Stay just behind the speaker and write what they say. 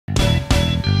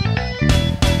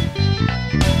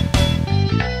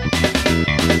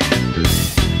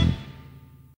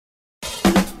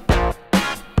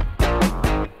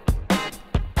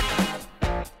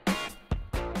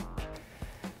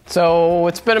So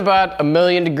it's been about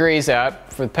 1,000,000 degrees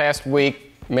out for the past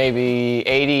week, maybe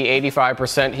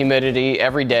 80–85% humidity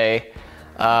every day.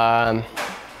 The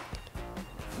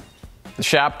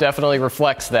shop definitely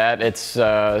reflects that. It's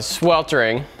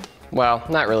sweltering. Well,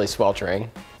 not really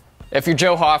sweltering. If you're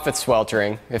Joe Hoff, it's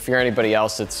sweltering. If you're anybody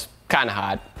else, it's kind of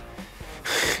hot.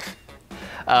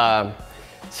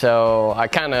 So I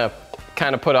kind of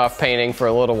put off painting for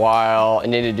a little while. I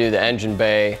need to do the engine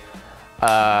bay.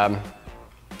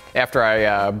 After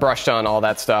I brushed on all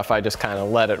that stuff, I just kind of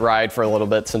let it ride for a little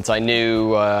bit since I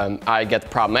knew I'd get the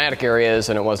problematic areas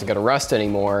and it wasn't going to rust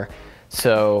anymore.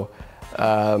 So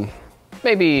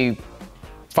maybe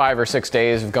 5 or 6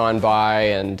 days have gone by,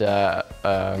 and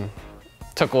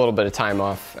took a little bit of time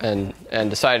off and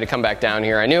decided to come back down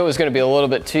here. I knew it was going to be a little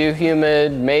bit too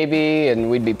humid, maybe, and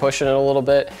we'd be pushing it a little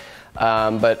bit.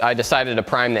 But I decided to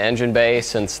prime the engine bay,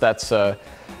 since that's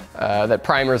that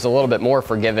primer is a little bit more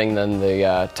forgiving than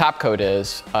the top coat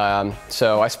is.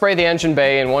 So I sprayed the engine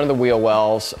bay and one of the wheel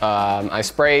wells. I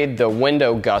sprayed the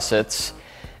window gussets,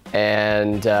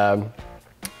 and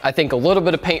I think a little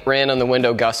bit of paint ran on the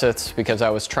window gussets because I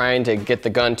was trying to get the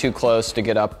gun too close to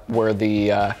get up where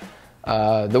the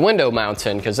window mounts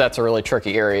in, because that's a really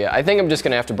tricky area. I think I'm just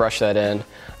gonna have to brush that in.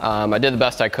 I did the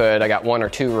best I could. I got 1 or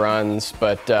 2 runs,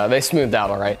 but they smoothed out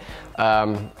all right.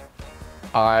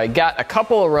 I got a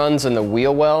couple of runs in the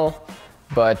wheel well,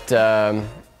 but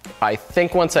I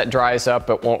think once that dries up,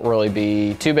 it won't really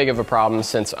be too big of a problem,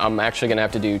 since I'm actually gonna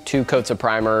have to do 2 coats of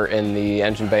primer in the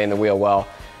engine bay and the wheel well.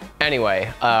 Anyway,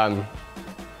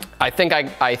 I think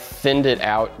I thinned it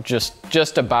out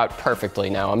just about perfectly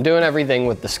now. I'm doing everything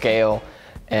with the scale,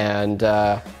 and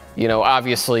you know,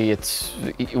 obviously it's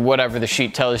whatever the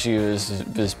sheet tells you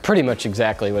is pretty much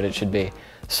exactly what it should be.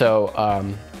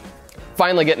 So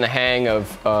finally getting the hang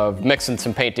of mixing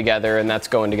some paint together, and that's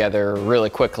going together really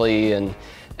quickly.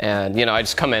 And you know, I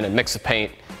just come in and mix the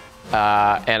paint,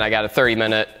 and I got a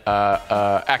 30-minute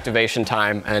activation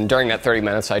time, and during that 30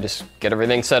 minutes I just get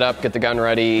everything set up, get the gun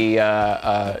ready,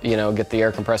 you know, get the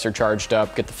air compressor charged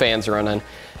up, get the fans running,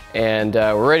 and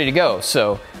we're ready to go.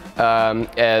 So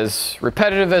as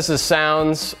repetitive as this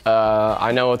sounds,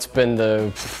 I know it's been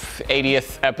the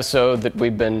 80th episode that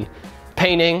we've been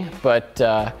painting,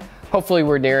 but hopefully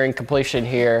we're nearing completion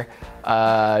here.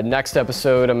 Next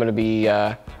episode I'm going to be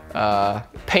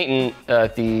painting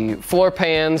the floor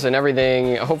pans and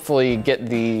everything, hopefully get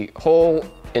the whole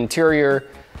interior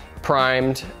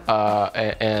primed,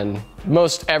 and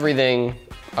most everything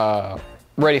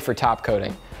ready for top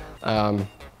coating.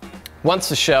 Once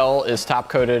the shell is top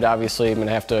coated, obviously I'm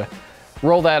gonna have to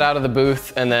roll that out of the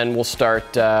booth, and then we'll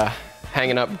start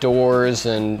hanging up doors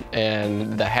and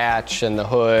the hatch and the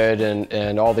hood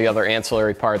and all the other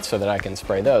ancillary parts so that I can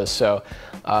spray those. So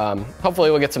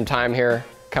hopefully we'll get some time here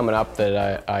coming up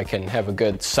that I can have a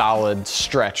good solid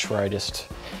stretch where I just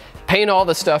paint all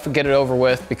the stuff and get it over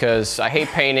with, because I hate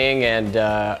painting, and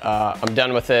I'm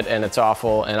done with it, and it's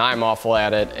awful, and I'm awful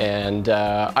at it, and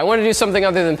I want to do something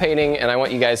other than painting, and I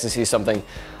want you guys to see something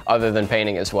other than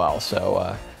painting as well.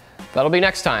 So that'll be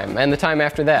next time, and the time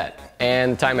after that,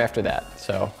 and the time after that.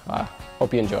 So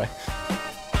hope you enjoy.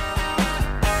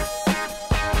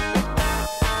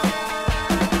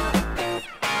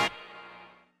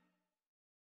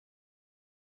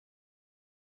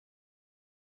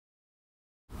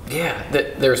 Yeah,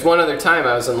 there's one other time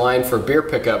I was in line for beer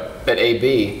pickup at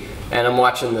AB, and I'm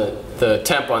watching the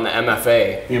temp on the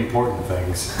MFA. The important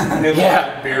things.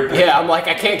 Yeah, beer pickup. Yeah, I'm like,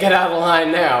 I can't get out of the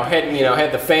line now.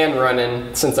 Had the fan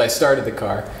running since I started the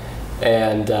car,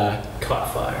 and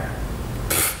caught fire.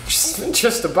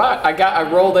 Just about. I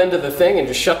rolled into the thing and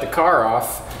just shut the car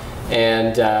off,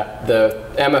 and the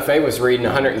MFA was reading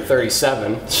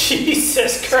 137.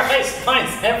 Jesus Christ,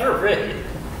 mine's never written.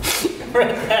 We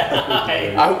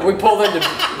pulled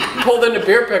into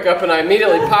beer pickup, and I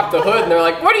immediately popped the hood, and they're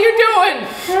like, "What are you doing?"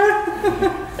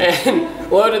 And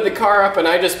loaded the car up, and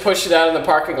I just pushed it out in the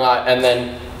parking lot, and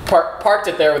then parked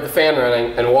it there with the fan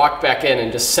running, and walked back in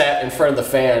and just sat in front of the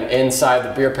fan inside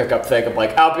the beer pickup thing. I'm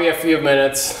like, "I'll be a few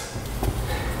minutes."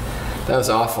 That was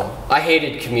awful. I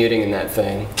hated commuting in that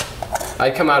thing.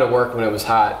 I'd come out of work when it was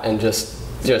hot and just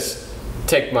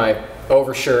take my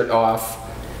overshirt off.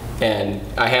 And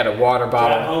I had a water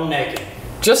bottle. Drive home naked.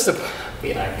 Just to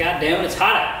be like, God damn, it's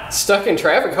hot out. Stuck in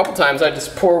traffic a couple times, I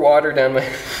just pour water down my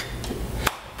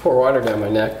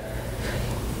neck.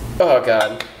 Oh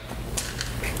God,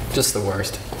 just the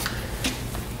worst.